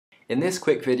In this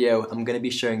quick video, I'm going to be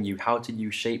showing you how to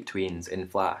use shape tweens in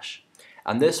Flash.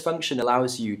 And this function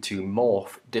allows you to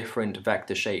morph different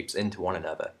vector shapes into one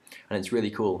another, and it's really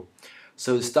cool.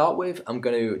 So to start with, I'm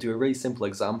going to do a really simple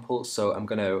example. So I'm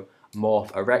going to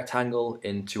morph a rectangle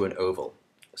into an oval.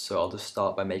 So I'll just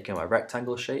start by making my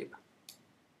rectangle shape.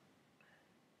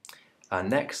 And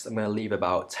next, I'm going to leave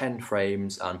about 10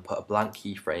 frames and put a blank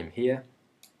keyframe here.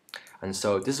 And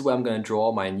so this is where I'm going to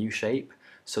draw my new shape.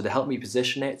 So to help me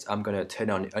position it, I'm going to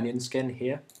turn on the onion skin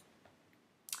here.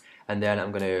 And then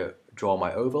I'm going to draw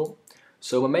my oval.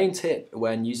 So my main tip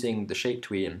when using the shape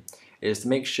tween is to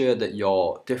make sure that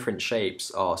your different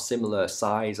shapes are similar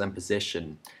size and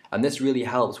position. And this really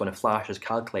helps when a Flash is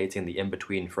calculating the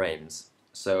in-between frames.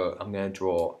 So I'm going to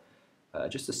draw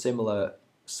just a similar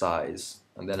size,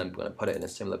 and then I'm going to put it in a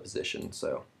similar position.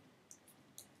 So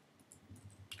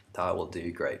that will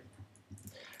do great.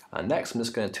 And next I'm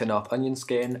just going to turn off onion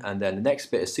skin, and then the next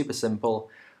bit is super simple.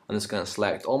 I'm just going to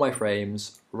select all my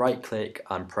frames, right click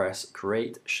and press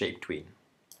create shape tween.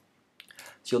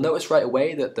 So you'll notice right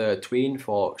away that the tween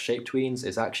for shape tweens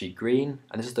is actually green,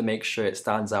 and this is to make sure it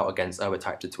stands out against other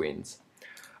types of tweens.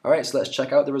 Alright, so let's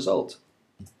check out the result.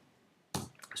 So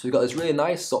we've got this really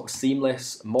nice sort of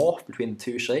seamless morph between the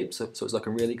two shapes, so it's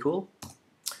looking really cool.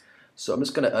 So I'm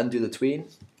just going to undo the tween.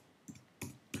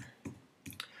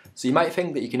 So you might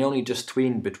think that you can only just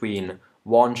tween between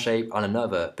one shape and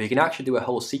another, but you can actually do a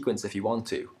whole sequence if you want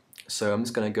to. So I'm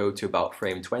just going to go to about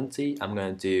frame 20. I'm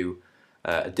going to do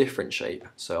a different shape.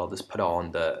 So I'll just put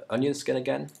on the onion skin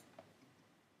again.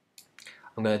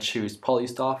 I'm going to choose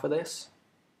polystar for this.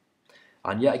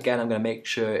 And yet again, I'm going to make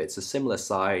sure it's a similar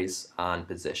size and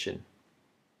position.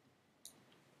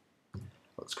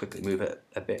 Let's quickly move it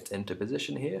a bit into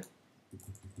position here.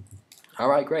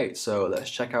 Alright, great. So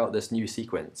let's check out this new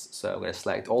sequence. So I'm going to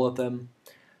select all of them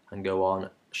and go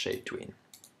on shape tween.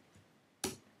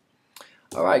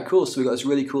 Alright, cool. So we've got this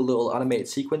really cool little animated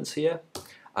sequence here.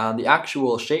 And the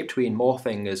actual shape tween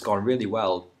morphing has gone really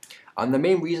well. And the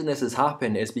main reason this has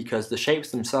happened is because the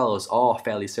shapes themselves are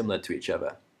fairly similar to each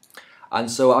other. And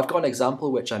so I've got an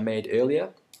example which I made earlier.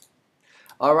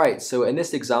 Alright, so in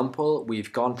this example,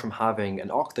 we've gone from having an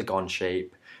octagon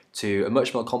shape to a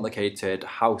much more complicated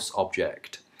house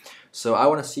object. So I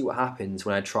want to see what happens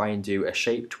when I try and do a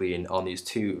shape tween on these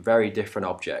two very different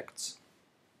objects.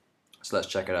 So let's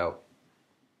check it out.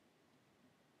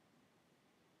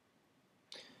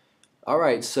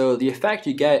 Alright, so the effect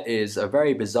you get is a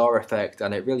very bizarre effect,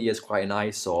 and it really is quite an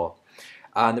eyesore.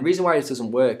 And the reason why this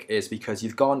doesn't work is because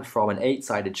you've gone from an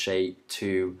 8-sided shape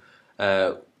to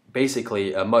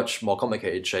basically a much more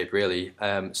complicated shape, really.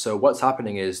 So what's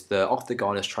happening is the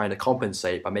octagon is trying to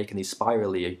compensate by making these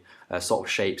spirally sort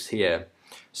of shapes here.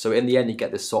 So in the end you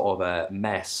get this sort of a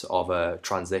mess of a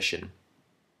transition.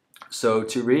 So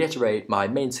to reiterate, my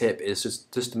main tip is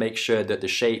just to make sure that the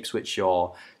shapes which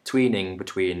you're tweening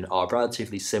between are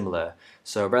relatively similar.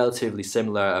 So a relatively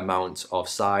similar amount of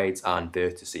sides and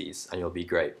vertices, and you'll be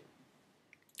great.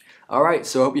 Alright,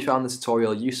 so I hope you found this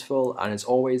tutorial useful, and as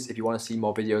always, if you want to see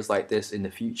more videos like this in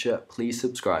the future, please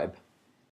subscribe.